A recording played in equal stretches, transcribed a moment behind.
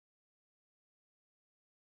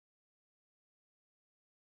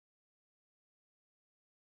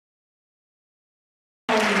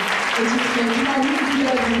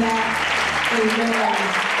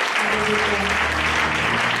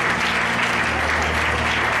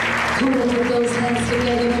Come on, put those hands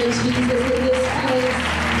together for Jesus in this place.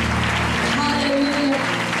 Hallelujah.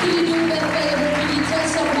 Can you do me a favor? Can you tell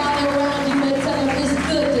somebody around you and tell them it's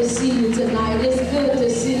good to see you tonight? It's good to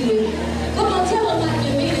see you. Come on, tell them like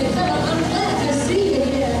you mean it. Tell them I'm glad to see you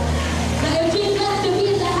here. Now, if you're glad to be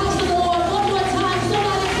in the house of the Lord, one more time,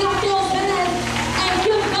 somebody clap those hands and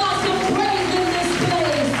give God some praise in this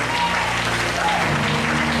place.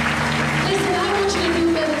 Listen, I want you to do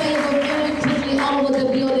me a favor very quickly all over the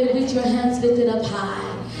building with your hands lifted up high.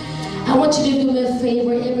 I want you to do me a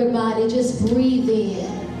favor, everybody, just breathe in.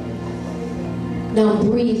 Now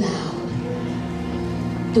breathe out.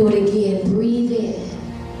 Do it again. Breathe in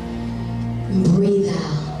and breathe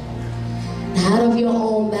out. Now out of your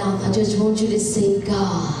own mouth, I just want you to say,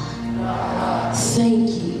 God, thank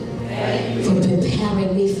you for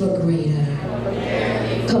preparing me for greater.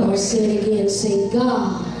 Come on, say it again. Say,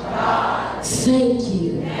 God, thank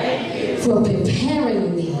you for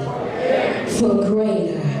preparing me for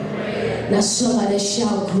greater. Now somebody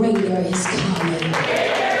shout, greater is coming.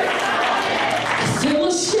 I feel a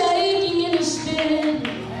shaking in the spirit.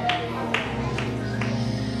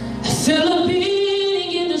 I feel a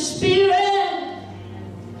beating in the spirit.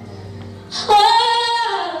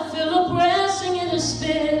 I feel a pressing in the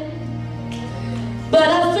spirit. But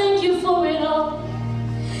I thank you for it all,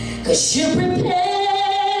 'cause you're preparing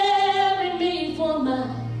me for my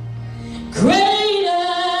greater.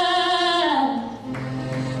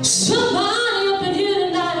 Somebody up in here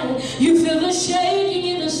tonight, you feel the shaking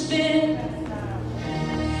in the spirit.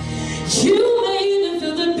 You may even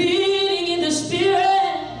feel the beating in the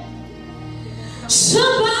spirit.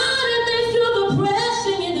 Somebody may feel the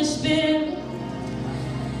pressing in the spirit.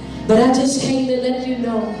 But I just came to let you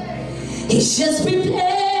know, He's just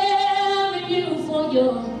preparing you for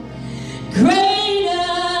your greater.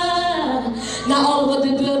 Now all over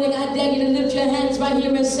the building, I dare you to lift your hands right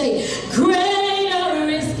here and say, greater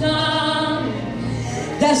is come.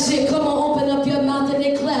 That's it. Come on, open up your mouth and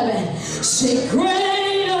declare it. Say, greater